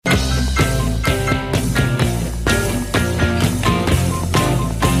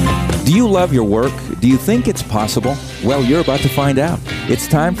Do you love your work? Do you think it's possible? Well, you're about to find out. It's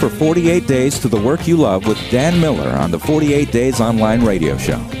time for 48 Days to the Work You Love with Dan Miller on the 48 Days Online Radio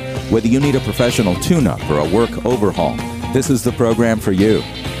Show. Whether you need a professional tune-up or a work overhaul, this is the program for you.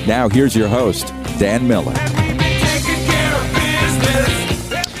 Now, here's your host, Dan Miller.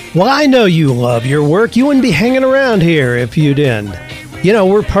 Well, I know you love your work. You wouldn't be hanging around here if you didn't. You know,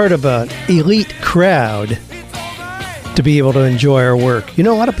 we're part of an elite crowd to be able to enjoy our work. You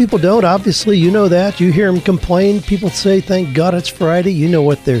know, a lot of people don't. Obviously, you know that. You hear them complain. People say, thank God it's Friday. You know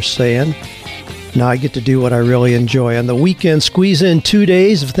what they're saying. Now I get to do what I really enjoy. On the weekend, squeeze in 2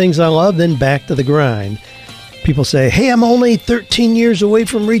 days of things I love, then back to the grind. People say, hey, I'm only 13 years away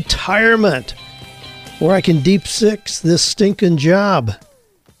from retirement, or I can deep six this stinking job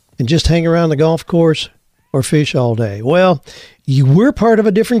and just hang around the golf course or fish all day. Well, we're part of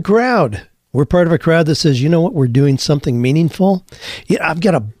a different crowd. We're part of a crowd that says, you know what, we're doing something meaningful. Yeah, I've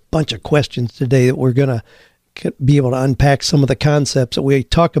got a bunch of questions today that we're going to be able to unpack some of the concepts that we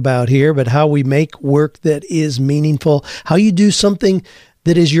talk about here, but how we make work that is meaningful, how you do something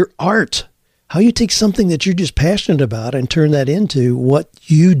that is your art, how you take something that you're just passionate about and turn that into what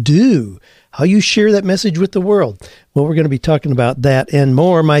you do, how you share that message with the world. Well, we're going to be talking about that and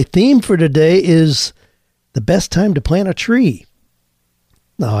more. My theme for today is the best time to plant a tree.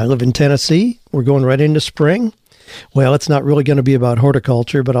 Now, I live in Tennessee. We're going right into spring. Well, it's not really going to be about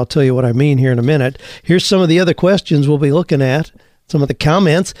horticulture, but I'll tell you what I mean here in a minute. Here's some of the other questions we'll be looking at, some of the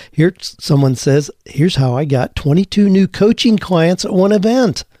comments. Here, someone says, here's how I got 22 new coaching clients at one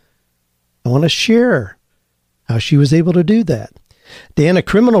event. I want to share how she was able to do that. Dan, a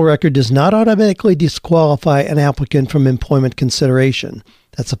criminal record does not automatically disqualify an applicant from employment consideration.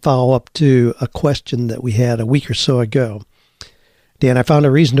 That's a follow-up to a question that we had a week or so ago. Dan, I found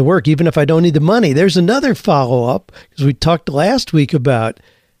a reason to work even if I don't need the money. There's another follow-up, because we talked last week about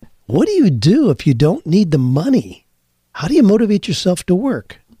what do you do if you don't need the money? How do you motivate yourself to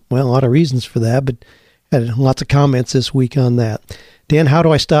work? Well, a lot of reasons for that, but had lots of comments this week on that. Dan, how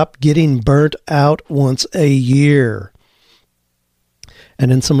do I stop getting burnt out once a year? And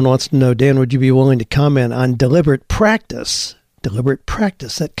then someone wants to know, Dan, would you be willing to comment on deliberate practice? Deliberate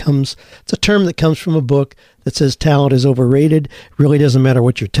practice. It's a term that comes from a book that says talent is overrated. Really doesn't matter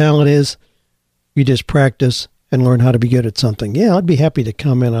what your talent is. You just practice and learn how to be good at something. Yeah, I'd be happy to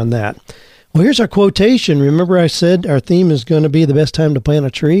comment on that. Well, here's our quotation. Remember I said our theme is going to be the best time to plant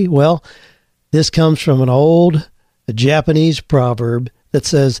a tree? Well, this comes from an old Japanese proverb that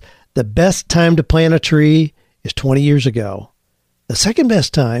says the best time to plant a tree is 20 years ago. The second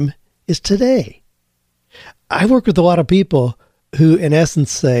best time is today. I work with a lot of people who, in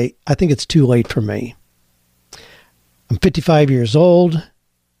essence, say, I think it's too late for me. I'm 55 years old.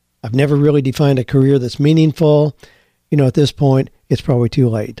 I've never really defined a career that's meaningful. You know, at this point, it's probably too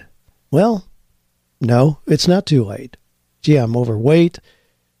late. Well, no, it's not too late. Gee, I'm overweight.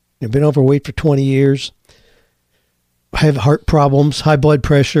 I've been overweight for 20 years. I have heart problems, high blood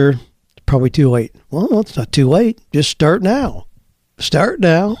pressure. It's probably too late. Well, no, it's not too late. Just start now. Start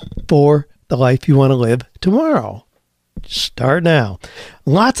now for the life you want to live tomorrow. Start now.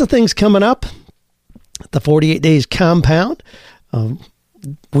 Lots of things coming up. The 48 Days Compound.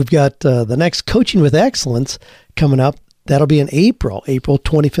 We've got the next Coaching with Excellence coming up. That'll be in April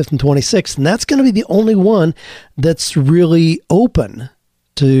 25th and 26th. And that's going to be the only one that's really open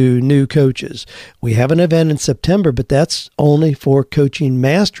to new coaches. We have an event in September, but that's only for Coaching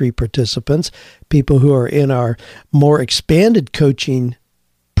Mastery participants, people who are in our more expanded coaching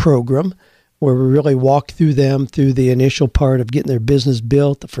program, where we really walk through them through the initial part of getting their business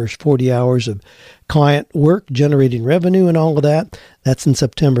built, the first 40 hours of client work, generating revenue and all of that. That's in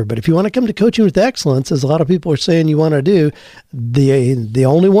September. But if you want to come to Coaching with Excellence, as a lot of people are saying you want to do, the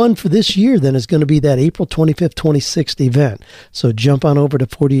only one for this year then is going to be that April 25th, 26th event. So jump on over to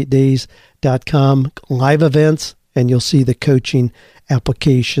 48days.com, live events, and you'll see the coaching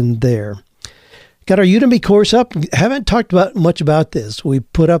application there. Got our Udemy course up. Haven't talked much about this. We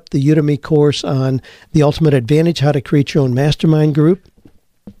put up the Udemy course on the Ultimate Advantage, how to create your own mastermind group,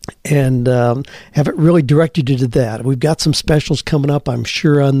 and haven't really directed you to that. We've got some specials coming up, I'm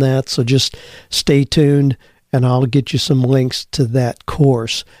sure, on that, so just stay tuned, and I'll get you some links to that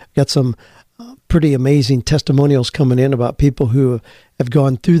course. Got some pretty amazing testimonials coming in about people who have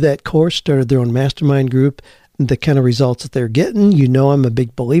gone through that course, started their own mastermind group, and the kind of results that they're getting. You know I'm a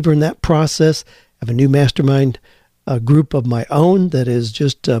big believer in that process. I have a new mastermind group of my own that is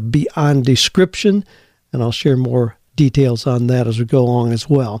just beyond description, and I'll share more details on that as we go along as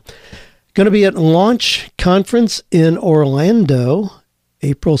well. Going to be at Launch Conference in Orlando,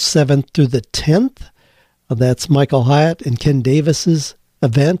 April 7th through the 10th. That's Michael Hyatt and Ken Davis's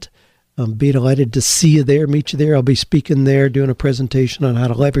event. Be delighted to see you there, meet you there. I'll be speaking there, doing a presentation on how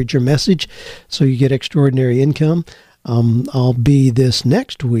to leverage your message so you get extraordinary income. I'll be this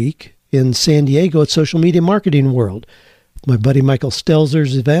next week in San Diego at Social Media Marketing World. My buddy Michael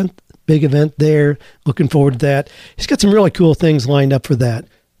Stelzer's event, big event there. Looking forward to that. He's got some really cool things lined up for that.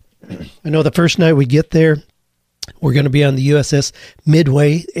 I know the first night we get there, we're going to be on the USS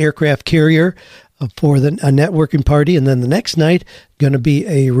Midway aircraft carrier for a networking party. And then the next night, going to be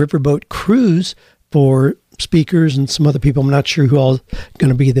a riverboat cruise for speakers and some other people. I'm not sure who all going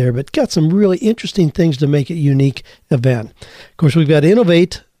to be there, but got some really interesting things to make it a unique event. Of course, we've got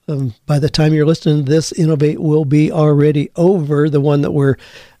Innovate. By the time you're listening to this, Innovate will be already over, the one that we're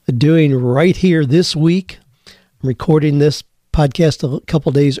doing right here this week. I'm recording this podcast a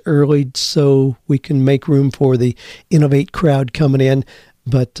couple days early so we can make room for the Innovate crowd coming in.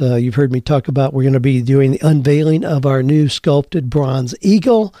 But you've heard me talk about we're going to be doing the unveiling of our new sculpted bronze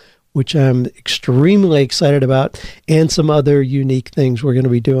eagle, which I'm extremely excited about, and some other unique things we're going to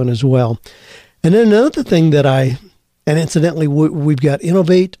be doing as well. And then another thing and incidentally, we've got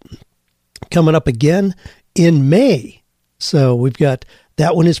Innovate coming up again in May. So we've got,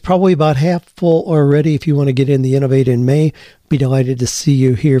 that one is probably about half full already. If you want to get in the Innovate in May, be delighted to see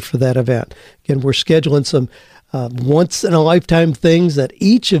you here for that event. Again, we're scheduling some once-in-a-lifetime things at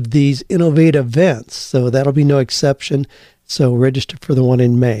each of these Innovate events. So that'll be no exception. So register for the one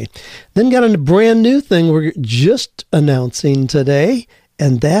in May. Then got a brand new thing we're just announcing today,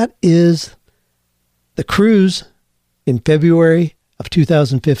 and that is the cruise in February of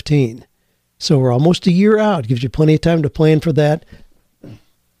 2015. So we're almost a year out. Gives you plenty of time to plan for that.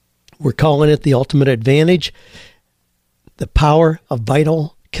 We're calling it the Ultimate Advantage, the power of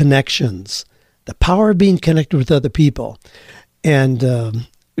vital connections, the power of being connected with other people. And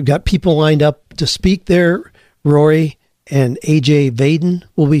we've got people lined up to speak there. Rory and AJ Vaden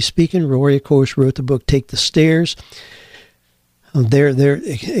will be speaking. Rory, of course, wrote the book Take the Stairs. They're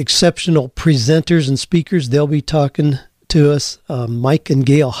exceptional presenters and speakers. They'll be talking to us. Mike and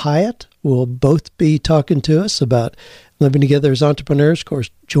Gail Hyatt will both be talking to us about living together as entrepreneurs. Of course,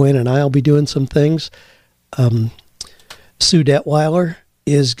 Joanne and I will be doing some things. Sue Detweiler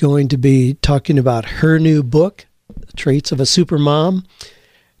is going to be talking about her new book, Traits of a Supermom.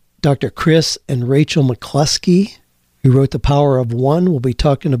 Dr. Chris and Rachel McCluskey, who wrote The Power of One, will be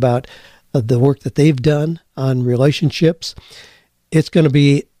talking about the work that they've done on relationships. It's going to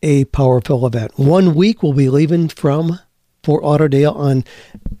be a powerful event. 1 week we'll be leaving from Fort Lauderdale on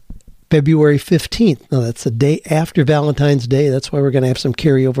February 15th. Now, that's the day after Valentine's Day. That's why we're going to have some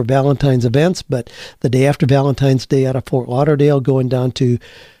carryover Valentine's events. But the day after Valentine's Day out of Fort Lauderdale, going down to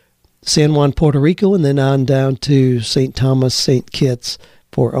San Juan, Puerto Rico, and then on down to St. Thomas, St. Kitts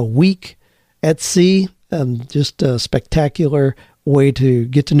for a week at sea. Just a spectacular way to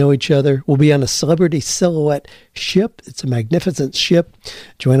get to know each other. We'll be on a Celebrity Silhouette ship. It's a magnificent ship.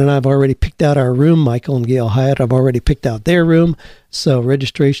 Joanne and I have already picked out our room. Michael and Gail Hyatt have already picked out their room. So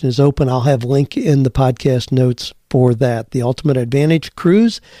registration is open. I'll have a link in the podcast notes for that. The Ultimate Advantage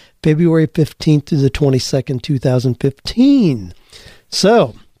Cruise, February 15th to the 22nd, 2015.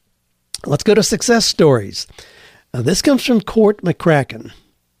 So let's go to success stories. This comes from Court McCracken.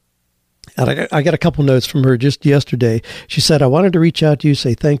 And I got a couple notes from her just yesterday. She said, I wanted to reach out to you,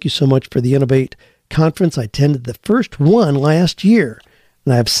 say thank you so much for the Innovate conference. I attended the first one last year,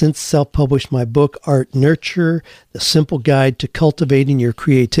 and I have since self-published my book, Art Nurture, The Simple Guide to Cultivating Your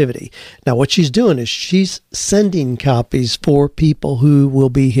Creativity. Now, what she's doing is she's sending copies for people who will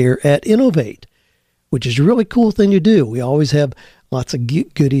be here at Innovate, which is a really cool thing to do. We always have lots of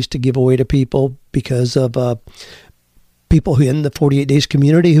goodies to give away to people because of people who in the 48 Days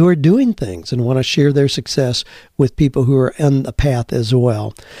community who are doing things and want to share their success with people who are on the path as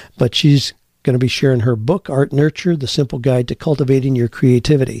well. But she's going to be sharing her book, Art Nurture, The Simple Guide to Cultivating Your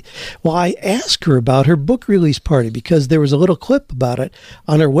Creativity. Well, I asked her about her book release party because there was a little clip about it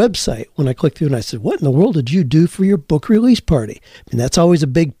on her website when I clicked through, and I said, what in the world did you do for your book release party? And that's always a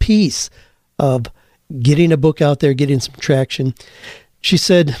big piece of getting a book out there, getting some traction. She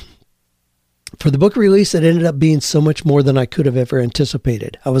said, for the book release, it ended up being so much more than I could have ever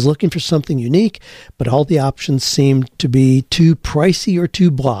anticipated. I was looking for something unique, but all the options seemed to be too pricey or too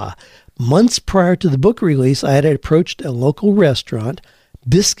blah. Months prior to the book release, I had approached a local restaurant,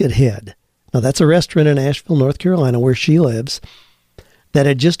 Biscuit Head. Now, that's a restaurant in Asheville, North Carolina, where she lives, that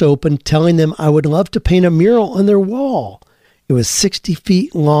had just opened, telling them I would love to paint a mural on their wall. It was 60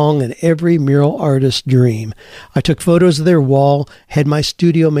 feet long and every mural artist's dream. I took photos of their wall, had my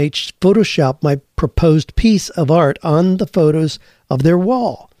studio mates Photoshop my proposed piece of art on the photos of their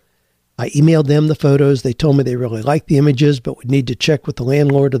wall. I emailed them the photos. They told me they really liked the images, but would need to check with the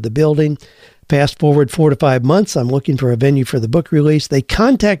landlord of the building. Fast forward 4 to 5 months, I'm looking for a venue for the book release. They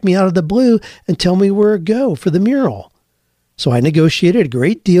contact me out of the blue and tell me where to go for the mural. So I negotiated a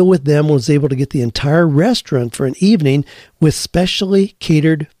great deal with them, was able to get the entire restaurant for an evening with specially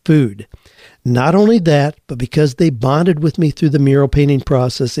catered food. Not only that, but because they bonded with me through the mural painting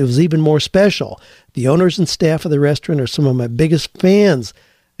process, it was even more special. The owners and staff of the restaurant are some of my biggest fans.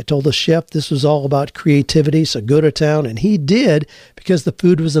 I told the chef this was all about creativity, so go to town, and he did because the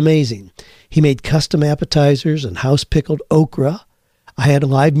food was amazing. He made custom appetizers and house-pickled okra. I had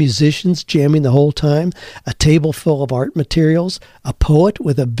live musicians jamming the whole time, a table full of art materials, a poet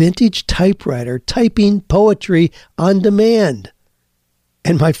with a vintage typewriter typing poetry on demand,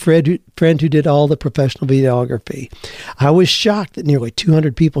 and my friend who did all the professional videography. I was shocked that nearly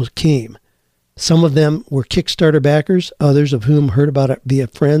 200 people came. Some of them were Kickstarter backers, others of whom heard about it via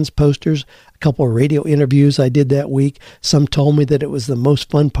friends, posters, a couple of radio interviews I did that week. Some told me that it was the most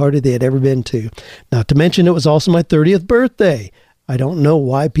fun party they had ever been to. Not to mention it was also my 30th birthday. I don't know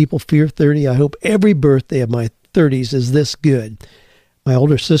why people fear 30. I hope every birthday of my 30s is this good. My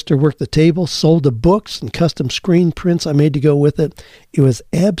older sister worked the table, sold the books and custom screen prints I made to go with it. It was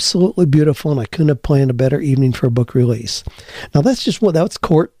absolutely beautiful, and I couldn't have planned a better evening for a book release. Now, that's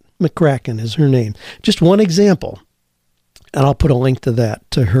Court McCracken is her name. Just one example, and I'll put a link to that,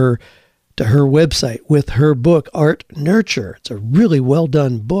 to her website with her book, Art Nurture. It's a really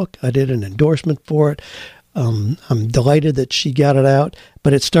well-done book. I did an endorsement for it. I'm delighted that she got it out,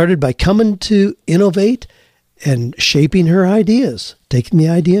 but it started by coming to innovate and shaping her ideas, taking the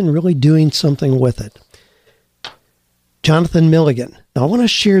idea and really doing something with it. Jonathan Milligan. Now, I want to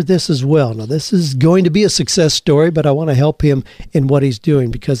share this as well. Now, this is going to be a success story, but I want to help him in what he's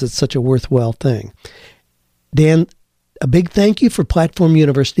doing because it's such a worthwhile thing. Dan, a big thank you for Platform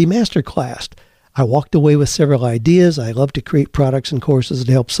University Masterclass. I walked away with several ideas. I love to create products and courses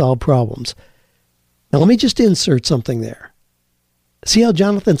that help solve problems. Now, let me just insert something there. See how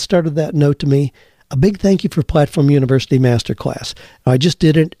Jonathan started that note to me? A big thank you for Platform University Masterclass. I just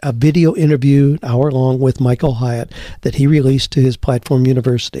did a video interview, an hour long, with Michael Hyatt that he released to his Platform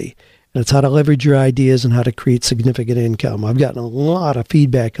University. And it's how to leverage your ideas and how to create significant income. I've gotten a lot of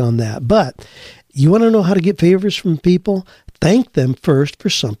feedback on that. But you want to know how to get favors from people? Thank them first for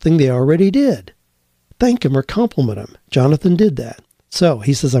something they already did. Thank them or compliment them. Jonathan did that. So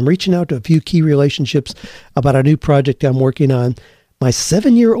he says, I'm reaching out to a few key relationships about a new project I'm working on. My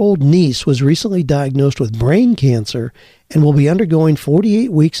 7-year-old niece was recently diagnosed with brain cancer and will be undergoing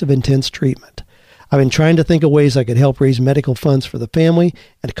 48 weeks of intense treatment. I've been trying to think of ways I could help raise medical funds for the family,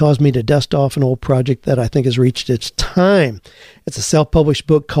 and it caused me to dust off an old project that I think has reached its time. It's a self-published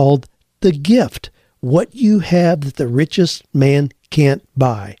book called The Gift, What You Have That the Richest Man Can't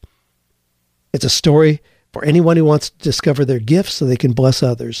Buy. It's a story for anyone who wants to discover their gifts so they can bless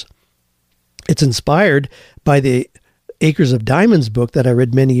others. It's inspired by the Acres of Diamonds book that I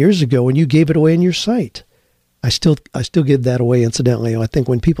read many years ago, and you gave it away on your site. I still give that away, incidentally. I think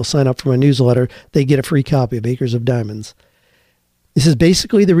when people sign up for my newsletter, they get a free copy of Acres of Diamonds. This is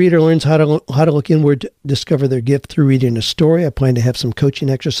basically the reader learns how to look inward to discover their gift through reading a story. I plan to have some coaching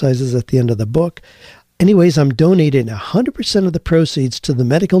exercises at the end of the book. Anyways, I'm donating 100% of the proceeds to the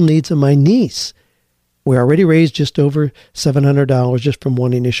medical needs of my niece. We already raised just over $700 just from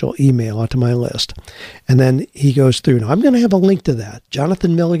one initial email onto my list. And then he goes through. Now, I'm going to have a link to that.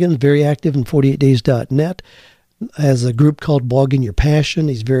 Jonathan Milligan, very active in 48days.net, has a group called Blogging Your Passion.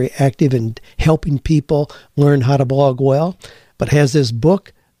 He's very active in helping people learn how to blog well, but has this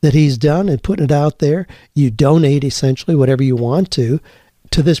book that he's done and putting it out there. You donate essentially whatever you want to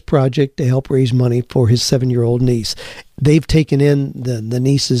this project to help raise money for his 7-year-old niece. They've taken in the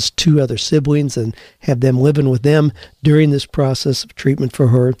niece's 2 other siblings and have them living with them during this process of treatment for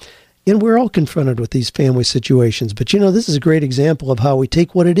her. And we're all confronted with these family situations. But, this is a great example of how we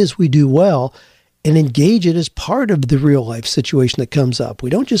take what it is we do well and engage it as part of the real life situation that comes up. We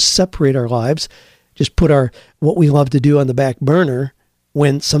don't just separate our lives, just put what we love to do on the back burner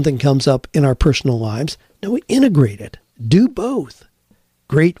when something comes up in our personal lives. No, we integrate it. Do both.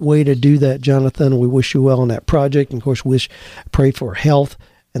 Great way to do that, Jonathan. We wish you well on that project. And of course, pray for health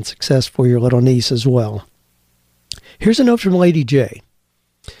and success for your little niece as well. Here's a note from Lady J,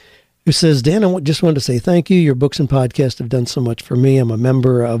 who says, Dan, I just wanted to say thank you. Your books and podcasts have done so much for me. I'm a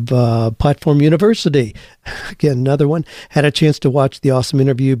member of Platform University. Again, another one. Had a chance to watch the awesome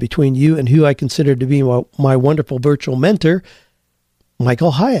interview between you and who I consider to be my wonderful virtual mentor,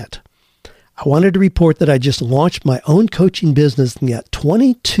 Michael Hyatt. I wanted to report that I just launched my own coaching business and got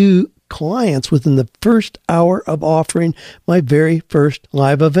 22 clients within the first hour of offering my very first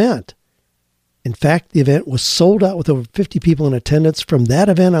live event. In fact, the event was sold out with over 50 people in attendance. From that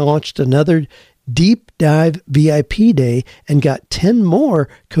event, I launched another Deep Dive VIP Day and got 10 more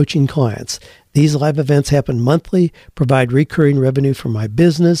coaching clients. These live events happen monthly, provide recurring revenue for my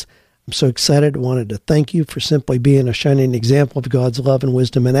business. I'm so excited. Wanted to thank you for simply being a shining example of God's love and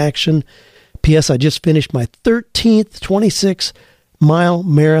wisdom in action. P.S. I just finished my 13th 26-mile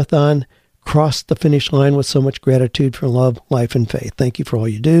marathon. Crossed the finish line with so much gratitude for love, life, and faith. Thank you for all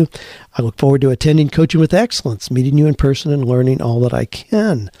you do. I look forward to attending Coaching with Excellence, meeting you in person and learning all that I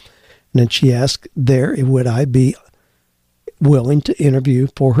can. And then she asked there, would I be willing to interview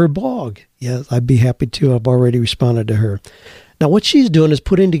for her blog? Yes, I'd be happy to. I've already responded to her. Now, what she's doing is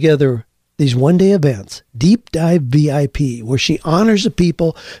putting together these one-day events, Deep Dive VIP, where she honors the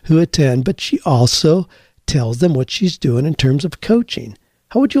people who attend, but she also tells them what she's doing in terms of coaching.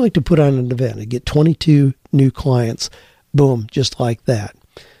 How would you like to put on an event and get 22 new clients? Boom, just like that.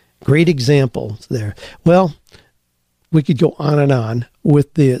 Great examples there. Well, we could go on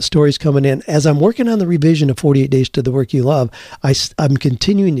with the stories coming in. As I'm working on the revision of 48 Days to the Work You Love, I'm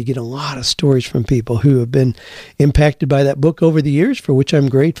continuing to get a lot of stories from people who have been impacted by that book over the years, for which I'm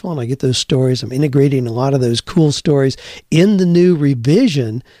grateful. And I get those stories. I'm integrating a lot of those cool stories in the new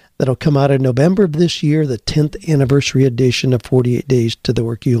revision that'll come out in November of this year, the 10th anniversary edition of 48 Days to the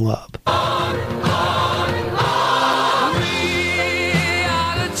Work You Love.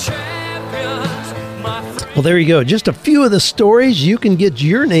 Well, there you go. Just a few of the stories. You can get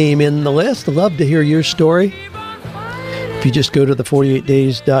your name in the list. I'd love to hear your story. If you just go to the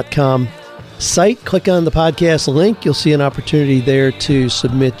 48days.com site, click on the podcast link, you'll see an opportunity there to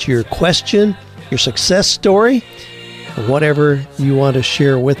submit your question, your success story, whatever you want to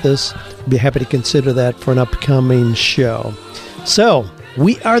share with us. I'd be happy to consider that for an upcoming show. So,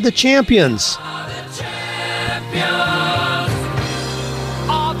 we are the champions.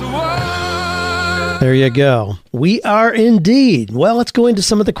 There you go. We are indeed. Well, let's go into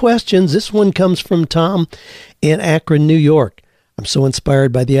some of the questions. This one comes from Tom in Akron, New York. I'm so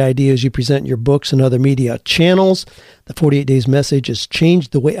inspired by the ideas you present in your books and other media channels. The 48 Days message has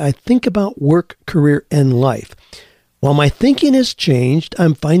changed the way I think about work, career, and life. While my thinking has changed,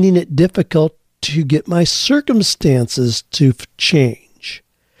 I'm finding it difficult to get my circumstances to change.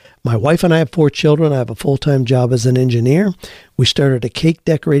 My wife and I have 4 children. I have a full-time job as an engineer. We started a cake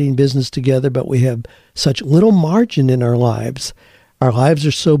decorating business together, but we have such little margin in our lives. Our lives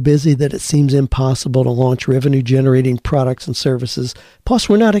are so busy that it seems impossible to launch revenue-generating products and services. Plus,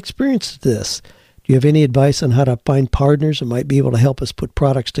 we're not experienced at this. Do you have any advice on how to find partners that might be able to help us put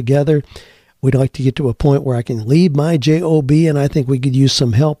products together? We'd like to get to a point where I can leave my job, and I think we could use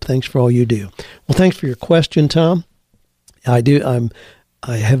some help. Thanks for all you do. Well, thanks for your question, Tom.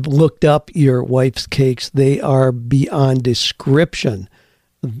 I have looked up your wife's cakes. They are beyond description.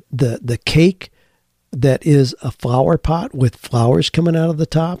 The cake that is a flower pot with flowers coming out of the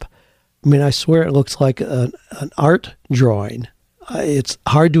top. I mean, I swear it looks like an art drawing. It's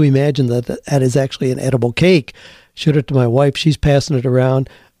hard to imagine that is actually an edible cake. Showed it to my wife. She's passing it around.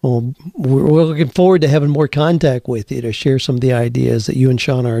 Well, we're looking forward to having more contact with you to share some of the ideas that you and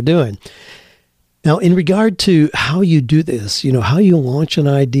Shauna are doing. Now, in regard to how you do this, how you launch an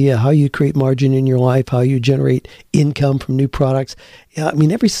idea, how you create margin in your life, how you generate income from new products,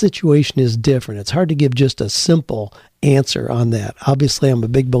 every situation is different. It's hard to give just a simple answer on that. Obviously, I'm a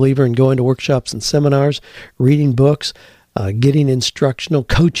big believer in going to workshops and seminars, reading books, getting instructional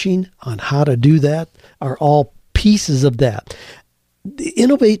coaching on how to do that are all pieces of that. The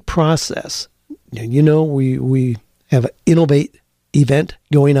Innovate process, we have an Innovate event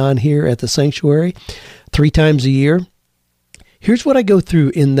going on here at the sanctuary 3 times a year. Here's what I go through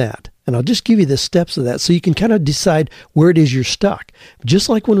in that, and I'll just give you the steps of that so you can kind of decide where it is you're stuck. Just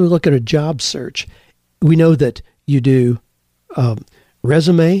like when we look at a job search, we know that you do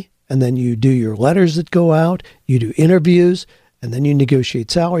resume, and then you do your letters that go out, you do interviews, and then you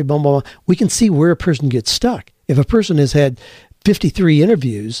negotiate salary, blah, blah, blah. We can see where a person gets stuck. If a person has had 53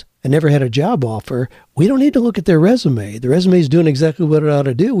 interviews and never had a job offer, we don't need to look at their resume. The resume is doing exactly what it ought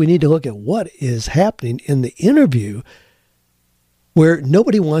to do. We need to look at what is happening in the interview where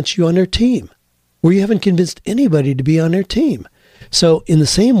nobody wants you on their team, where you haven't convinced anybody to be on their team. So in the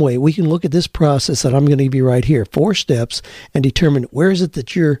same way, we can look at this process that I'm going to give you right here, 4 steps, and determine where is it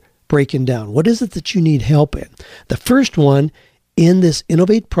that you're breaking down? What is it that you need help in? The first one in this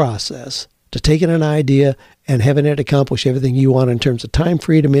Innovate process, to taking an idea and having it accomplish everything you want in terms of time,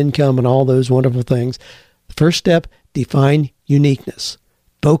 freedom, income, and all those wonderful things. The first step, define uniqueness.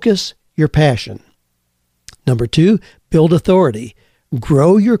 Focus your passion. Number 2, build authority.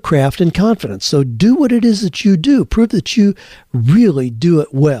 Grow your craft and confidence. So do what it is that you do. Prove that you really do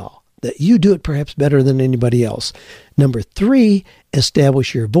it well. that you do it perhaps better than anybody else. Number 3,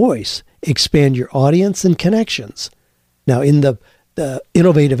 establish your voice, expand your audience and connections. Now, in the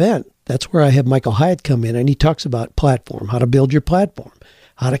Innovate event, that's where I have Michael Hyatt come in, and he talks about platform, how to build your platform,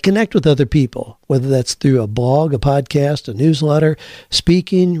 how to connect with other people, whether that's through a blog, a podcast, a newsletter,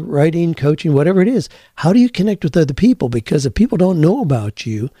 speaking, writing, coaching, whatever it is. How do you connect with other people? Because if people don't know about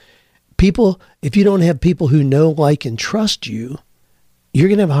you, if you don't have people who know, like, and trust you, you're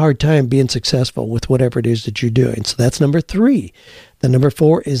going to have a hard time being successful with whatever it is that you're doing. So that's number 3. The number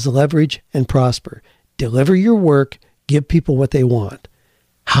 4 is leverage and prosper. Deliver your work, give people what they want.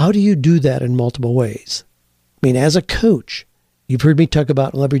 How do you do that in multiple ways? I mean, as a coach, you've heard me talk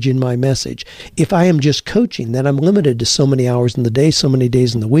about leveraging my message. If I am just coaching, then I'm limited to so many hours in the day, so many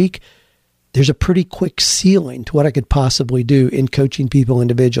days in the week. There's a pretty quick ceiling to what I could possibly do in coaching people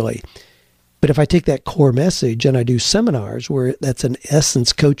individually. But if I take that core message and I do seminars where that's in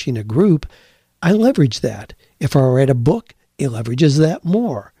essence coaching a group, I leverage that. If I write a book, it leverages that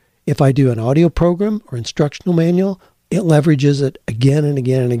more. If I do an audio program or instructional manual, it leverages it again and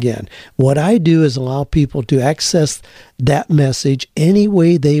again and again. What I do is allow people to access that message any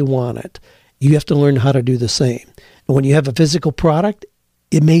way they want it. You have to learn how to do the same. And when you have a physical product,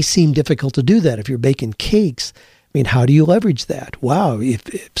 it may seem difficult to do that. If you're baking cakes, I mean, how do you leverage that? Wow,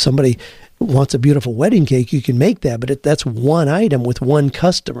 if somebody wants a beautiful wedding cake, you can make that, but that's one item with one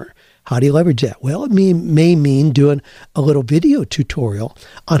customer. How do you leverage that? Well, it may mean doing a little video tutorial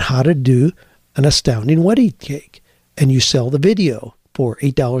on how to do an astounding wedding cake. And you sell the video for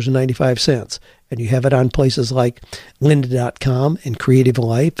 $8.95. And you have it on places like lynda.com and Creative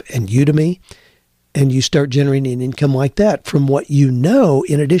Life and Udemy. And you start generating income like that from what you know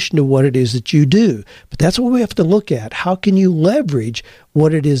in addition to what it is that you do. But that's what we have to look at. How can you leverage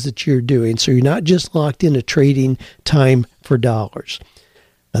what it is that you're doing so you're not just locked into trading time for dollars?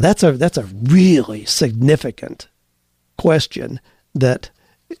 Now, that's a really significant question that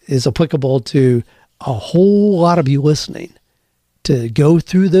is applicable to a whole lot of you listening, to go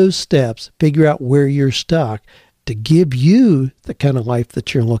through those steps, figure out where you're stuck, to give you the kind of life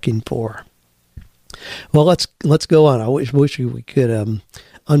that you're looking for. Well, let's go on. I wish we could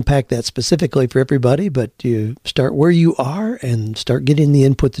unpack that specifically for everybody, but you start where you are and start getting the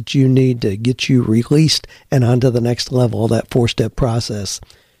input that you need to get you released and onto the next level of that 4-step process.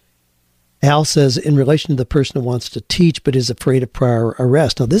 Al says, in relation to the person who wants to teach but is afraid of prior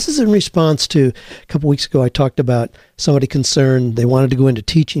arrest. Now, this is in response to a couple weeks ago I talked about somebody concerned. They wanted to go into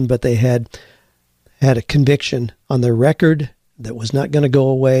teaching, but they had a conviction on their record that was not going to go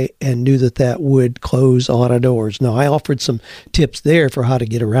away and knew that would close a lot of doors. Now, I offered some tips there for how to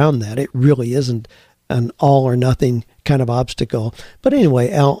get around that. It really isn't an all or nothing kind of obstacle. But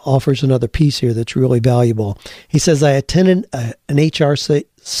anyway, Al offers another piece here that's really valuable. He says, I attended an HR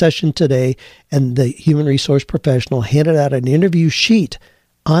session today, and the human resource professional handed out an interview sheet.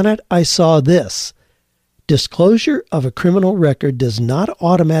 On it, I saw this: disclosure of a criminal record does not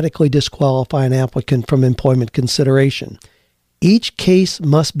automatically disqualify an applicant from employment consideration. Each case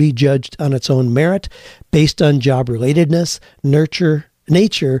must be judged on its own merit based on job relatedness, nature,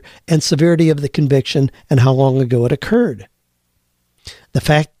 and severity of the conviction and how long ago it occurred. The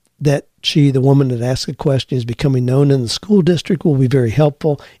fact that the woman that asked the question, is becoming known in the school district will be very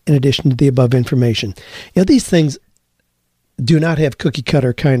helpful in addition to the above information. You know, these things do not have cookie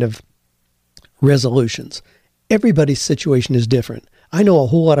cutter kind of resolutions. Everybody's situation is different. I know a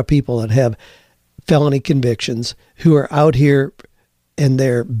whole lot of people that have felony convictions who are out here and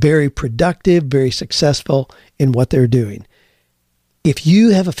they're very productive, very successful in what they're doing. If you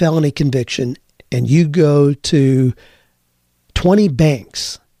have a felony conviction and you go to 20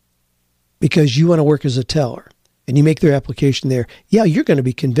 banks because you want to work as a teller and you make their application there, yeah, you're going to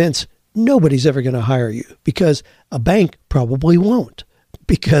be convinced nobody's ever going to hire you because a bank probably won't.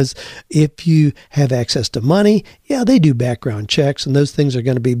 Because if you have access to money, yeah, they do background checks and those things are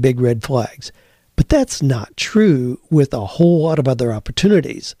going to be big red flags. But that's not true with a whole lot of other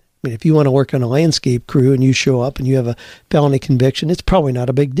opportunities. I mean, if you want to work on a landscape crew and you show up and you have a felony conviction, it's probably not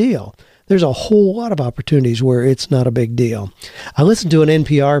a big deal. There's a whole lot of opportunities where it's not a big deal. I listened to an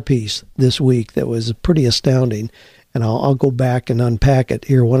NPR piece this week that was pretty astounding, and I'll go back and unpack it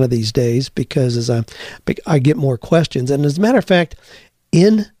here one of these days because as I get more questions. And as a matter of fact,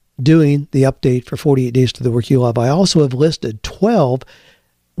 in doing the update for 48 Days to the Work You Love, I also have listed 12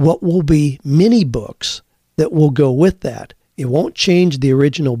 what will be mini books that will go with that. It won't change the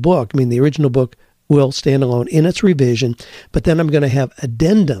original book. I mean, the original book will stand alone in its revision, but then I'm going to have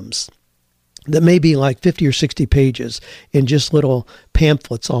addendums that may be like 50 or 60 pages in just little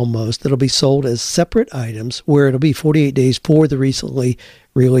pamphlets almost that'll be sold as separate items, where it'll be 48 days for the recently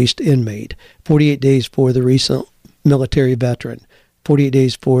released inmate, 48 days for the recent military veteran, 48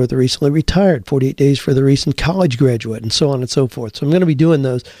 days for the recently retired, 48 days for the recent college graduate, and so on and so forth. So I'm going to be doing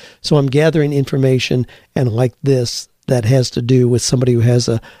those. So I'm gathering information, and like this, that has to do with somebody who has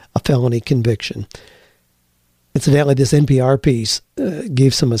a felony conviction. Incidentally, this NPR piece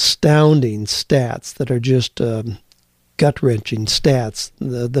gave some astounding stats that are just gut-wrenching stats.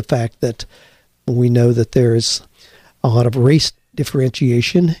 The fact that we know that there's a lot of race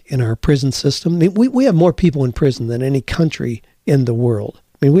differentiation in our prison system. I mean, we have more people in prison than any country in the world.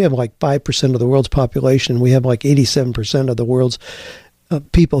 I mean, we have like 5% of the world's population. We have like 87% of the world's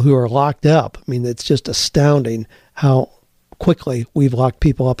people who are locked up. I mean, it's just astounding how quickly we've locked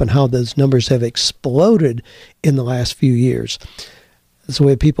people up and how those numbers have exploded in the last few years. So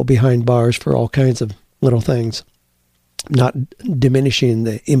we have people behind bars for all kinds of little things, not diminishing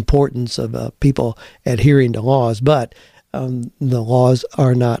the importance of people adhering to laws, but the laws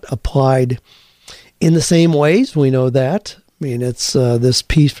are not applied in the same ways. We know that. I mean, it's this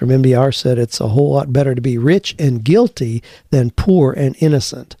piece from NPR said it's a whole lot better to be rich and guilty than poor and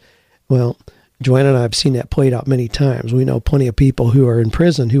innocent. Well, Joanna and I have seen that played out many times. We know plenty of people who are in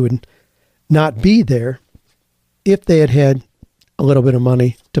prison who would not be there if they had had a little bit of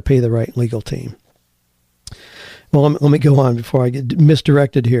money to pay the right legal team. Well, let me go on before I get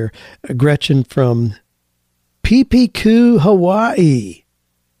misdirected here. Gretchen from Pipiku, Hawaii.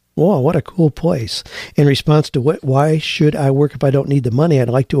 Whoa, what a cool place. In response to why should I work if I don't need the money, I'd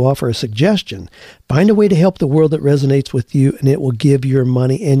like to offer a suggestion. Find a way to help the world that resonates with you, and it will give your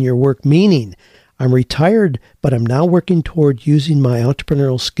money and your work meaning. I'm retired, but I'm now working toward using my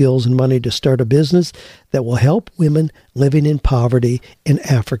entrepreneurial skills and money to start a business that will help women living in poverty in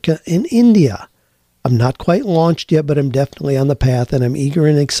Africa and India. I'm not quite launched yet, but I'm definitely on the path, and I'm eager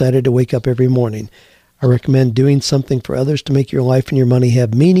and excited to wake up every morning. I recommend doing something for others to make your life and your money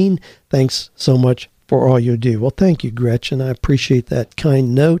have meaning. Thanks so much for all you do. Well, thank you, Gretchen. I appreciate that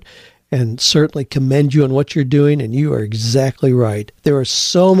kind note and certainly commend you on what you're doing. And you are exactly right. There are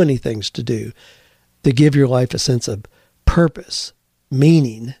so many things to do to give your life a sense of purpose,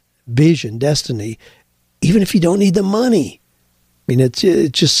 meaning, vision, destiny, even if you don't need the money. I mean, it's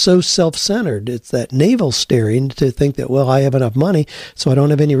just so self-centered. It's that navel staring to think that, well, I have enough money, so I don't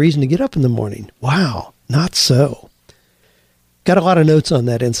have any reason to get up in the morning. Wow, not so. Got a lot of notes on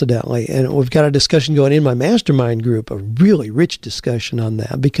that, incidentally, and we've got a discussion going in my mastermind group, a really rich discussion on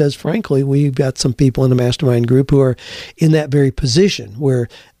that, because, frankly, we've got some people in the mastermind group who are in that very position where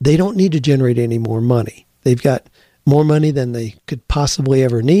they don't need to generate any more money. They've got more money than they could possibly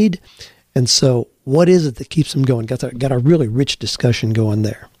ever need, and so what is it that keeps them going? Got a really rich discussion going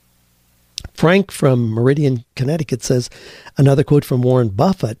there. Frank from Meridian, Connecticut says, another quote from Warren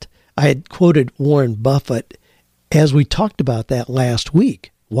Buffett. I had quoted Warren Buffett as we talked about that last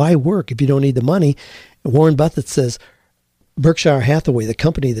week. Why work if you don't need the money? Warren Buffett says Berkshire Hathaway, the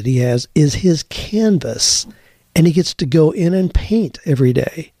company that he has, is his canvas, and he gets to go in and paint every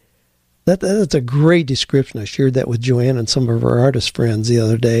day. That's a great description. I shared that with Joanne and some of our artist friends the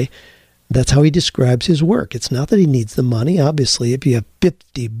other day. That's how he describes his work. It's not that he needs the money. Obviously, if you have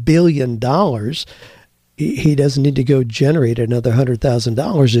 $50 billion, he doesn't need to go generate another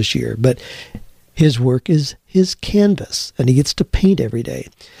 $100,000 this year. But his work is his canvas, and he gets to paint every day.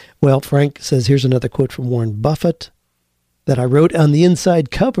 Well, Frank says, here's another quote from Warren Buffett that I wrote on the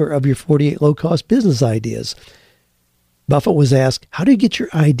inside cover of your 48 low-cost business ideas. Buffett was asked, how do you get your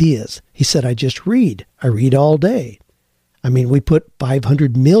ideas? He said, I just read. I read all day. I mean, we put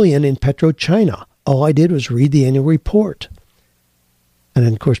 $500 million in PetroChina. All I did was read the annual report. And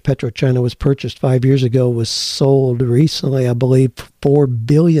then, of course, PetroChina was purchased 5 years ago, was sold recently, I believe, $4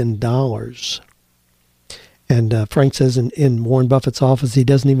 billion. And Frank says in Warren Buffett's office, he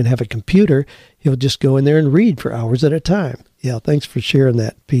doesn't even have a computer. He'll just go in there and read for hours at a time. Yeah, thanks for sharing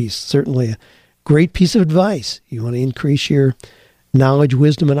that piece. Certainly a great piece of advice. You want to increase your knowledge,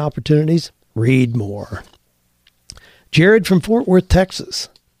 wisdom, and opportunities? Read more. Jared from Fort Worth, Texas.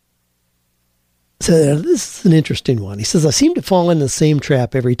 So this is an interesting one. He says, I seem to fall into the same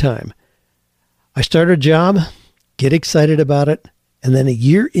trap every time. I start a job, get excited about it, and then a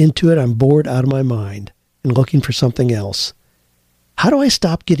year into it, I'm bored out of my mind and looking for something else. How do I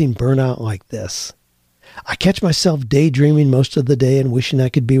stop getting burnout like this? I catch myself daydreaming most of the day and wishing I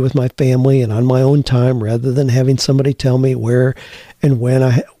could be with my family and on my own time rather than having somebody tell me where and when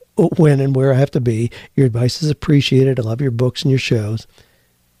and where I have to be. Your advice is appreciated. I love your books and your shows.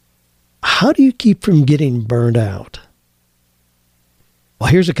 How do you keep from getting burned out? Well,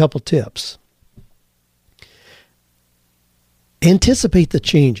 here's a couple tips. Anticipate the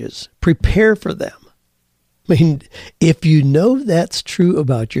changes. Prepare for them. I mean, if you know that's true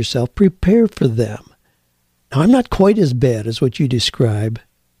about yourself, prepare for them. Now, I'm not quite as bad as what you describe,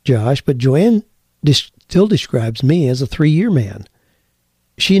 Josh, but Joanne still describes me as a 3-year man.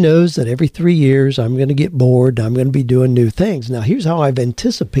 She knows that every 3 years I'm going to get bored. I'm going to be doing new things. Now, here's how I've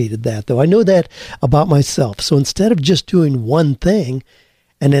anticipated that, though. I know that about myself. So instead of just doing one thing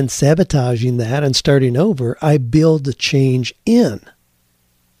and then sabotaging that and starting over, I build the change in.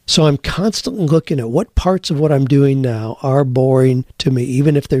 So I'm constantly looking at what parts of what I'm doing now are boring to me,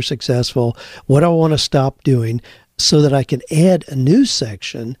 even if they're successful, what I want to stop doing so that I can add a new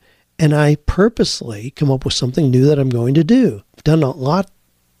section, and I purposely come up with something new that I'm going to do. I've done a lot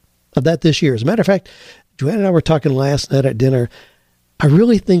of that this year. As a matter of fact, Joanne and I were talking last night at dinner. I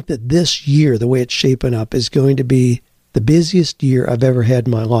really think that this year, the way it's shaping up, is going to be the busiest year I've ever had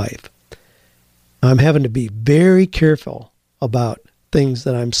in my life. I'm having to be very careful about things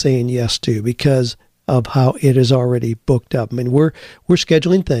that I'm saying yes to because of how it is already booked up. I mean, we're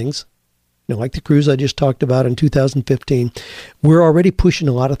scheduling things, like the cruise I just talked about in 2015. We're already pushing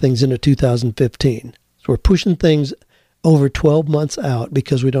a lot of things into 2015. So we're pushing things over 12 months out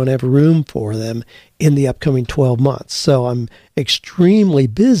because we don't have room for them in the upcoming 12 months. So I'm extremely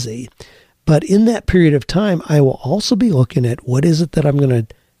busy. But in that period of time, I will also be looking at what is it that I'm going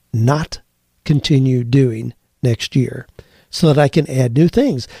to not continue doing next year so that I can add new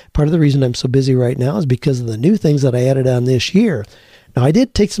things. Part of the reason I'm so busy right now is because of the new things that I added on this year. Now, I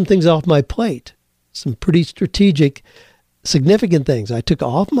did take some things off my plate, some pretty strategic, significant things I took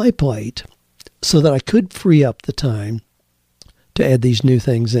off my plate so that I could free up the time to add these new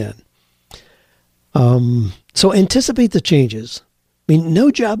things in. So anticipate the changes. I mean,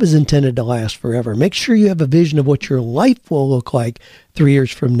 no job is intended to last forever. Make sure you have a vision of what your life will look like 3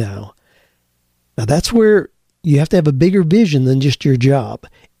 years from now. Now, that's where you have to have a bigger vision than just your job.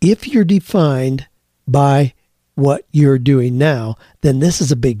 If you're defined by what you're doing now, then this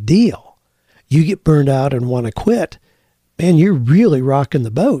is a big deal. You get burned out and want to quit, man, you're really rocking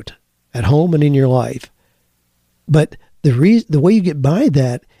the boat at home and in your life. But the way you get by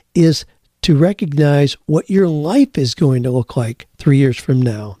that is to recognize what your life is going to look like 3 years from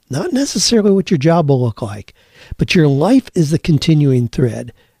now. Not necessarily what your job will look like, but your life is the continuing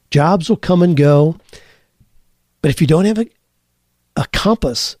thread. Jobs will come and go, but if you don't have a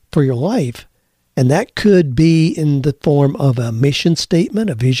compass for your life, and that could be in the form of a mission statement,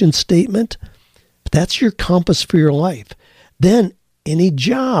 a vision statement, but that's your compass for your life, then any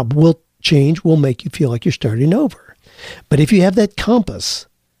job will make you feel like you're starting over. But if you have that compass,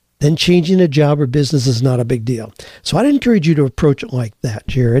 then changing a job or business is not a big deal. So I'd encourage you to approach it like that,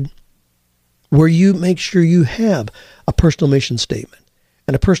 Jared, where you make sure you have a personal mission statement.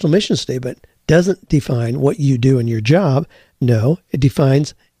 And a personal mission statement doesn't define what you do in your job. No, it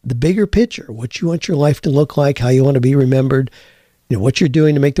defines the bigger picture, what you want your life to look like, how you want to be remembered, what you're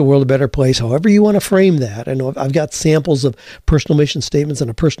doing to make the world a better place, however you want to frame that. I know I've got samples of personal mission statements and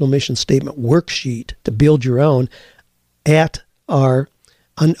a personal mission statement worksheet to build your own at our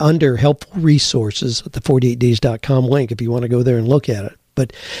under helpful resources at the 48days.com link if you want to go there and look at it.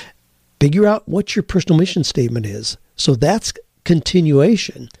 But figure out what your personal mission statement is. So that's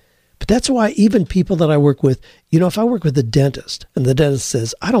continuation. But that's why even people that I work with, if I work with a dentist and the dentist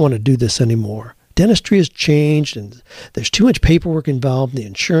says, I don't want to do this anymore. Dentistry has changed and there's too much paperwork involved, the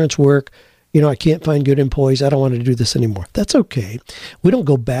insurance work. I can't find good employees. I don't want to do this anymore. That's okay. We don't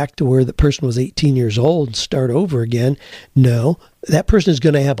go back to where the person was 18 years old and start over again. No, that person is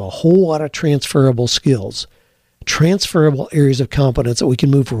going to have a whole lot of transferable skills, transferable areas of competence that we can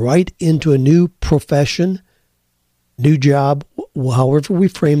move right into a new profession, new job, however we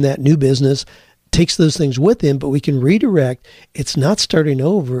frame that, new business, takes those things with him, but we can redirect. It's not starting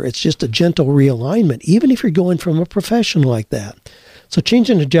over. It's just a gentle realignment, even if you're going from a profession like that. So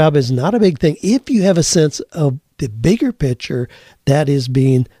changing a job is not a big thing if you have a sense of the bigger picture, that is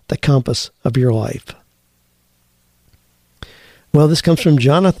being the compass of your life. Well, this comes from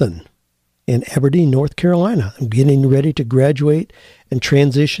Jonathan in Aberdeen, North Carolina. I'm getting ready to graduate and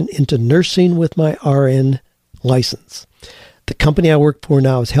transition into nursing with my RN license. The company I work for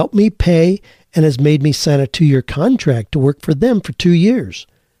now has helped me pay and has made me sign a 2-year contract to work for them for 2 years.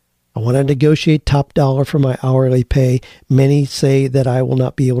 I want to negotiate top dollar for my hourly pay. Many say that I will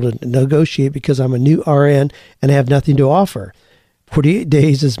not be able to negotiate because I'm a new RN and have nothing to offer. 48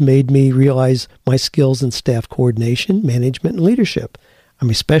 days has made me realize my skills in staff coordination, management, and leadership. I'm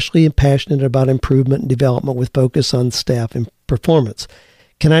especially passionate about improvement and development with focus on staff and performance.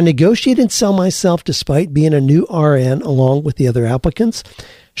 Can I negotiate and sell myself despite being a new RN along with the other applicants?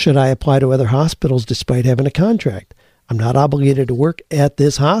 Should I apply to other hospitals despite having a contract? I'm not obligated to work at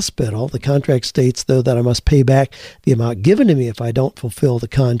this hospital. The contract states, though, that I must pay back the amount given to me if I don't fulfill the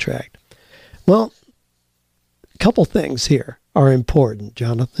contract. Well, a couple things here are important,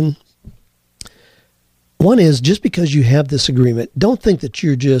 Jonathan. One is, just because you have this agreement, don't think that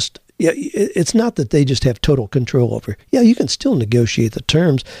you're just, it's not that they just have total control over. Yeah, you can still negotiate the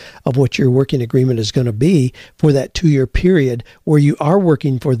terms of what your working agreement is going to be for that 2-year period where you are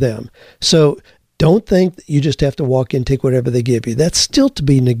working for them. So don't think that you just have to walk in, take whatever they give you. That's still to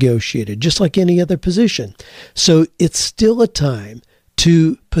be negotiated, just like any other position. So it's still a time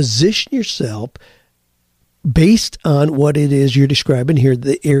to position yourself based on what it is you're describing here,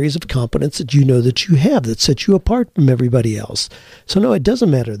 the areas of competence that you know that you have that set you apart from everybody else. So no, it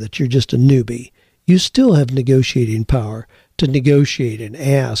doesn't matter that you're just a newbie. You still have negotiating power to negotiate and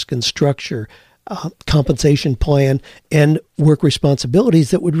ask and structure compensation plan and work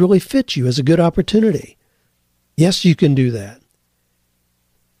responsibilities that would really fit you as a good opportunity. Yes, you can do that.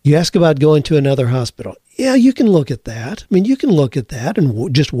 You ask about going to another hospital. Yeah, you can look at that. I mean, you can look at that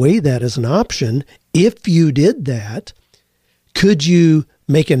and just weigh that as an option. If you did that, could you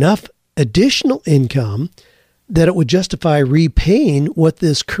make enough additional income that it would justify repaying what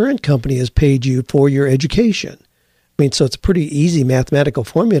this current company has paid you for your education? I mean, so it's a pretty easy mathematical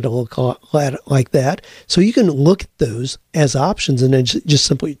formula to look at like that. So you can look at those as options and then just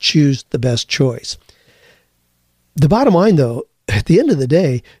simply choose the best choice. The bottom line, though, at the end of the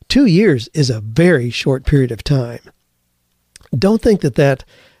day, 2 years is a very short period of time. Don't think that,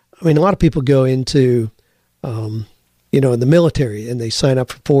 I mean, a lot of people go into, in the military and they sign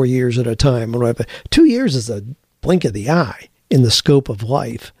up for 4 years at a time. 2 years is a blink of the eye in the scope of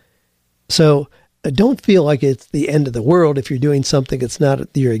life. So don't feel like it's the end of the world if you're doing something that's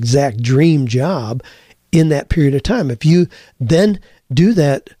not your exact dream job in that period of time. If you then do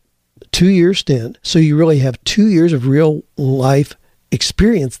that 2-year stint, so you really have 2 years of real life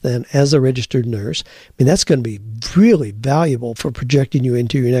experience then as a registered nurse, I mean, that's going to be really valuable for projecting you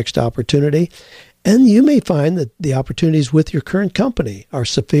into your next opportunity. And you may find that the opportunities with your current company are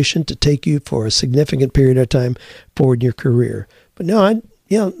sufficient to take you for a significant period of time forward in your career. But no,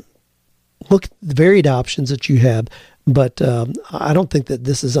 look at the varied options that you have. But I don't think that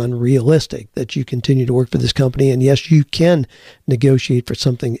this is unrealistic, that you continue to work for this company. And yes, you can negotiate for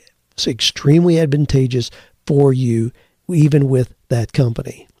something extremely advantageous for you, even with that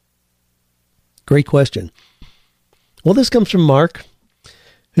company. Great question. Well, this comes from Mark,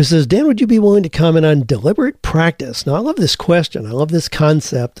 who says, Dan, would you be willing to comment on deliberate practice? Now, I love this question. I love this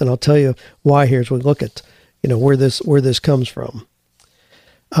concept, and I'll tell you why here as we look at, where this comes from.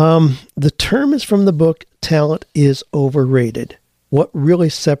 The term is from the book, Talent is Overrated. What really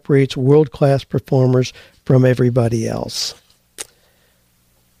separates world-class performers from everybody else?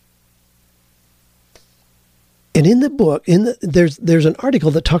 And in the book, there's an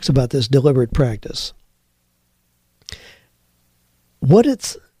article that talks about this deliberate practice. What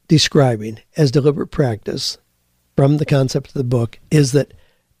it's describing as deliberate practice from the concept of the book is that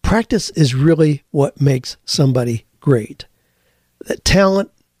practice is really what makes somebody great. That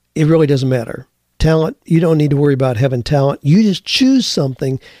talent, it really doesn't matter. Talent, you don't need to worry about having talent. You just choose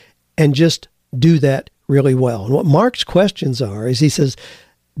something and just do that really well. And what Mark's questions are is he says,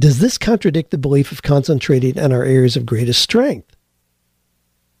 does this contradict the belief of concentrating on our areas of greatest strength?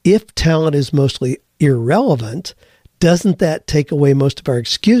 If talent is mostly irrelevant, doesn't that take away most of our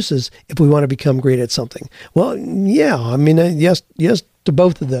excuses if we want to become great at something? Well, yeah, I mean, yes to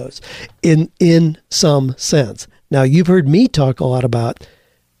both of those in some sense. Now, you've heard me talk a lot about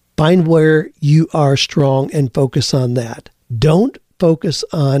find where you are strong and focus on that. Don't focus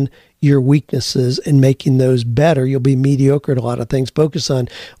on your weaknesses and making those better. You'll be mediocre at a lot of things. Focus on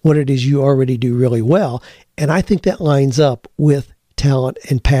what it is you already do really well. And I think that lines up with talent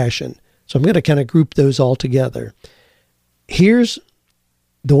and passion. So I'm going to kind of group those all together. Here's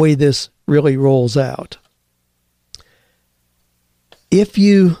the way this really rolls out. If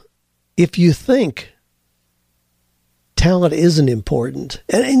you think talent isn't important,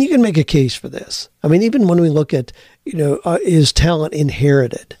 and you can make a case for this. I mean, even when we look at, is talent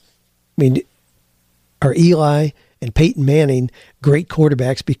inherited? I mean, are Eli and Peyton Manning great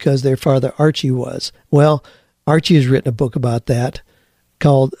quarterbacks because their father Archie was? Well, Archie has written a book about that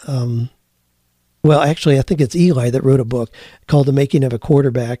called, actually, I think it's Eli that wrote a book called The Making of a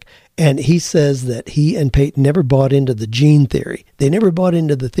Quarterback. And he says that he and Peyton never bought into the gene theory. They never bought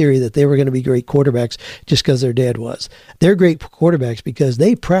into the theory that they were going to be great quarterbacks just because their dad was. They're great quarterbacks because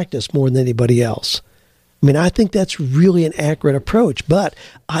they practice more than anybody else. I mean, I think that's really an accurate approach, but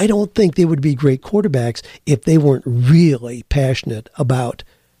I don't think they would be great quarterbacks if they weren't really passionate about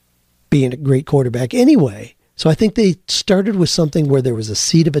being a great quarterback anyway. So I think they started with something where there was a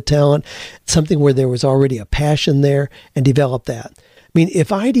seed of a talent, something where there was already a passion there, and developed that. I mean,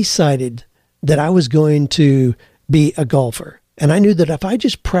 if I decided that I was going to be a golfer, and I knew that if I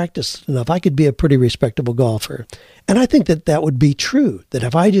just practiced enough, I could be a pretty respectable golfer. And I think that that would be true, that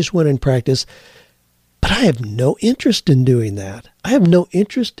if I just went and practiced, but I have no interest in doing that. I have no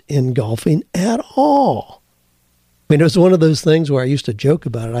interest in golfing at all. I mean, it was one of those things where I used to joke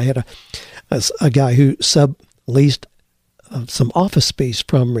about it. I had a guy who subleased some office space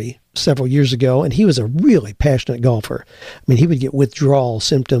from me several years ago, and he was a really passionate golfer. I mean, he would get withdrawal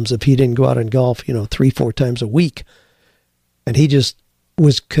symptoms if he didn't go out and golf, 3-4 times a week. And he just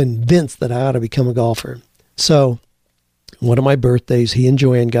was convinced that I ought to become a golfer. So one of my birthdays, he and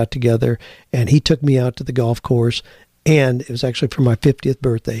Joanne got together, and he took me out to the golf course. And it was actually for my 50th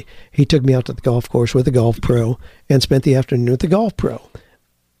birthday. He took me out to the golf course with a golf pro and spent the afternoon with the golf pro.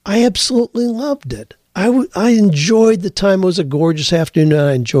 I absolutely loved it. I enjoyed the time. It was a gorgeous afternoon, and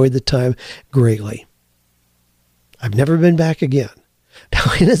I enjoyed the time greatly. I've never been back again.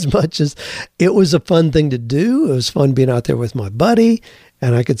 Now, in as much as it was a fun thing to do, it was fun being out there with my buddy,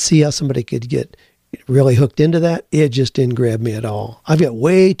 and I could see how somebody could get really hooked into that. It just didn't grab me at all. I've got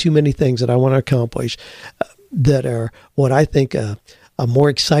way too many things that I want to accomplish that are what I think a more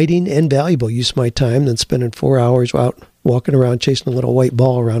exciting and valuable use of my time than spending 4 hours out walking around chasing a little white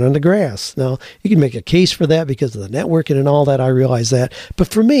ball around on the grass. Now, you can make a case for that because of the networking and all that. I realize that. But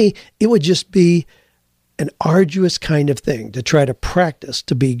for me, it would just be an arduous kind of thing to try to practice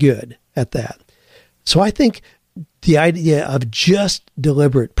to be good at that. So I think the idea of just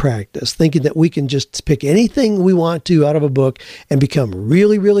deliberate practice, thinking that we can just pick anything we want to out of a book and become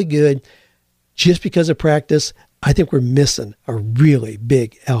really, really good just because of practice, I think we're missing a really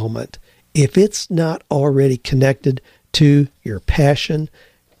big element. If it's not already connected to your passion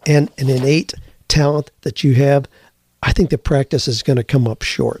and an innate talent that you have, I think the practice is going to come up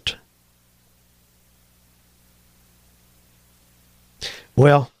short.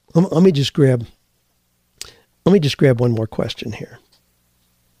 Well, let me just grab one more question here.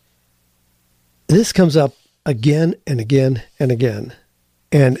 This comes up again and again and again.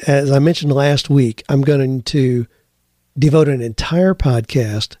 And as I mentioned last week, I'm going to devote an entire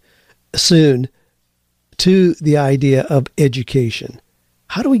podcast soon to the idea of education.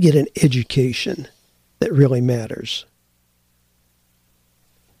 How do we get an education that really matters?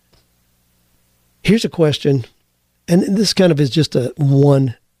 Here's a question, and this kind of is just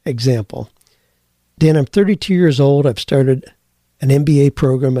one example. Dan, I'm 32 years old. I've started an MBA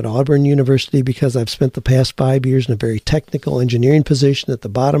program at Auburn University because I've spent the past 5 years in a very technical engineering position at the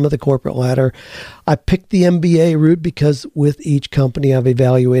bottom of the corporate ladder. I picked the MBA route because with each company I've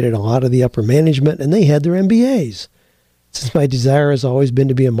evaluated a lot of the upper management, and they had their MBAs. Since my desire has always been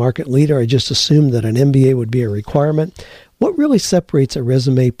to be a market leader, I just assumed that an MBA would be a requirement. What really separates a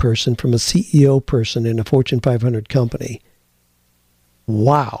resume person from a CEO person in a Fortune 500 company?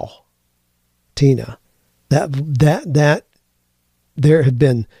 Wow, Tina, that there have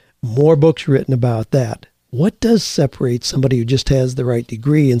been more books written about that. What does separate somebody who just has the right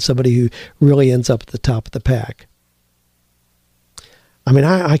degree and somebody who really ends up at the top of the pack? I mean,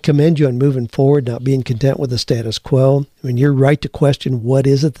 I commend you on moving forward, not being content with the status quo. I mean, you're right to question what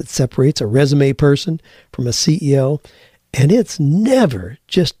is it that separates a resume person from a CEO. And it's never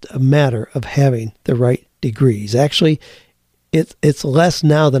just a matter of having the right degrees. Actually, it's less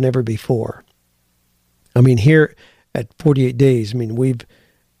now than ever before. I mean, here at 48 Days, I mean,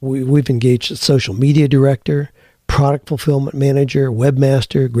 we've engaged a social media director, product fulfillment manager,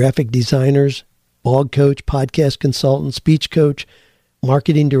 webmaster, graphic designers, blog coach, podcast consultant, speech coach,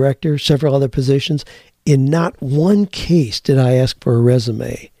 marketing director, several other positions. In not one case did I ask for a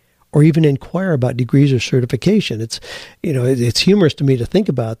resume or even inquire about degrees or certification. It's humorous to me to think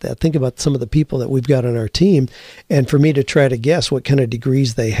about that. Think about some of the people that we've got on our team, and for me to try to guess what kind of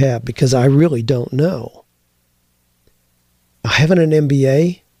degrees they have, because I really don't know. Having an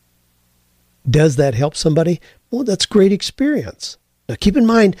MBA, does that help somebody? Well, that's great experience. Now, keep in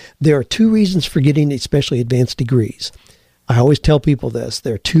mind, there are two reasons for getting especially advanced degrees. I always tell people this.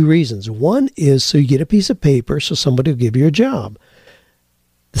 There are two reasons. One is so you get a piece of paper so somebody will give you a job.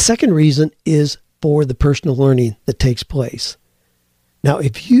 The second reason is for the personal learning that takes place. Now,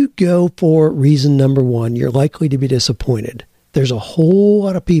 if you go for reason number one, you're likely to be disappointed. There's a whole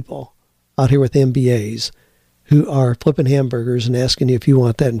lot of people out here with MBAs who are flipping hamburgers and asking you if you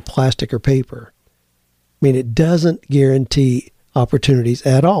want that in plastic or paper. I mean, it doesn't guarantee opportunities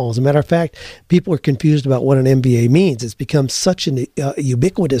at all. As a matter of fact, people are confused about what an MBA means. It's become such a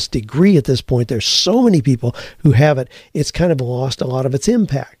ubiquitous degree at this point. There's so many people who have it, it's kind of lost a lot of its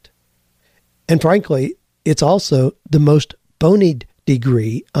impact. And frankly, it's also the most phonied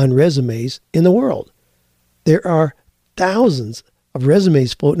degree on resumes in the world. There are thousands of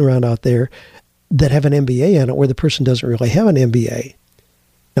resumes floating around out there that have an MBA on it where the person doesn't really have an MBA.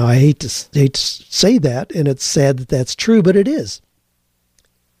 Now, I hate to say that, and it's sad that that's true, but it is.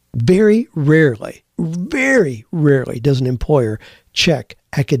 Very rarely does an employer check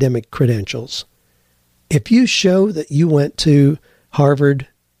academic credentials. If you show that you went to Harvard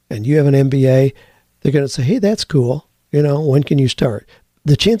and you have an MBA, they're going to say, hey, that's cool. When can you start?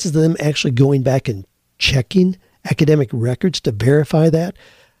 The chances of them actually going back and checking academic records to verify that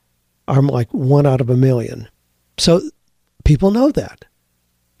are like 1 out of a million. So people know that.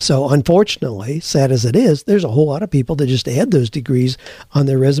 So unfortunately, sad as it is, there's a whole lot of people that just add those degrees on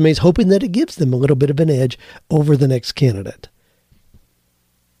their resumes, hoping that it gives them a little bit of an edge over the next candidate.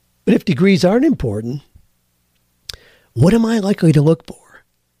 But if degrees aren't important, what am I likely to look for?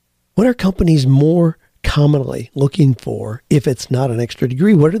 What are companies more commonly looking for if it's not an extra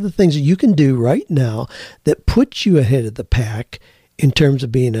degree? What are the things that you can do right now that puts you ahead of the pack in terms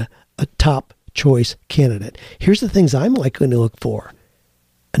of being a top choice candidate? Here's the things I'm likely to look for.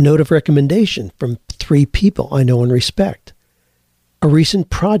 A note of recommendation from 3 people I know and respect. A recent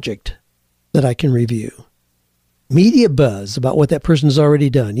project that I can review. Media buzz about what that person's already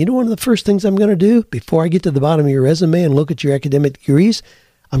done. One of the first things I'm going to do before I get to the bottom of your resume and look at your academic degrees,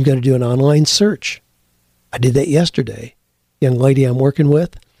 I'm going to do an online search. I did that yesterday. Young lady I'm working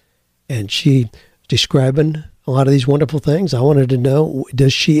with, and she describing a lot of these wonderful things. I wanted to know,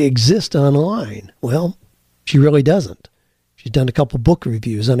 does she exist online? Well, she really doesn't. She's done a couple book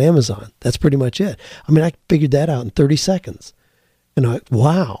reviews on Amazon. That's pretty much it. I figured that out in 30 seconds. And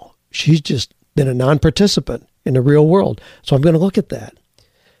wow, she's just been a non-participant in the real world. So I'm going to look at that.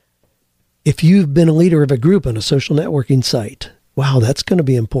 If you've been a leader of a group on a social networking site, wow, that's going to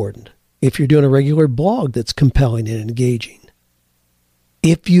be important. If you're doing a regular blog that's compelling and engaging.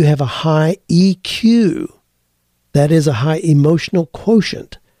 If you have a high EQ, that is a high emotional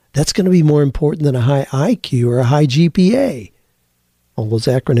quotient, that's going to be more important than a high IQ or a high GPA. All those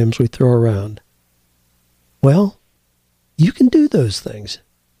acronyms we throw around. Well, you can do those things.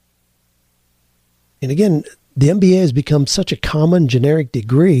 And again, the MBA has become such a common generic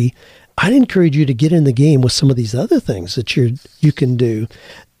degree. I'd encourage you to get in the game with some of these other things that you can do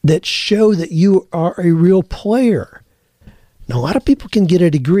that show that you are a real player. Now, a lot of people can get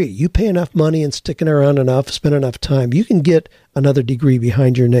a degree. You pay enough money and sticking around enough, spend enough time, you can get another degree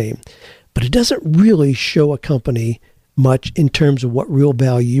behind your name. But it doesn't really show a company much in terms of what real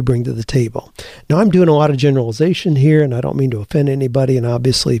value you bring to the table. Now, I'm doing a lot of generalization here, and I don't mean to offend anybody. And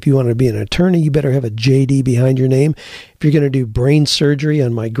obviously, if you want to be an attorney, you better have a JD behind your name. If you're going to do brain surgery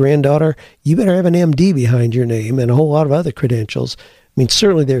on my granddaughter, you better have an MD behind your name and a whole lot of other credentials.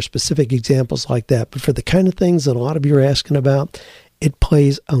 Certainly there are specific examples like that, but for the kind of things that a lot of you are asking about, it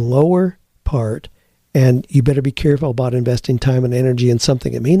plays a lower part, and you better be careful about investing time and energy in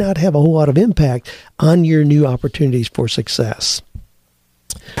something that may not have a whole lot of impact on your new opportunities for success.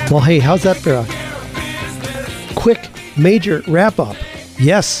 Well, hey, how's that for a quick, major wrap-up?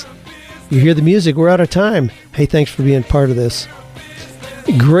 Yes, you hear the music, we're out of time. Hey, thanks for being part of this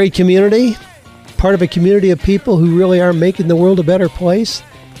great community. Part of a community of people who really are making the world a better place.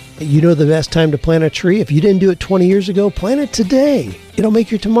 The best time to plant a tree. If you didn't do it 20 years ago, plant it today. It'll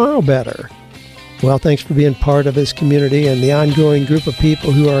make your tomorrow better. Well, thanks for being part of this community and the ongoing group of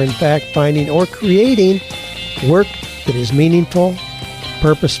people who are in fact finding or creating work that is meaningful,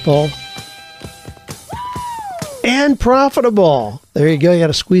 purposeful, and profitable. There you go. You got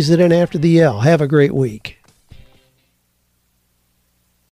to squeeze it in after the yell. Have a great week.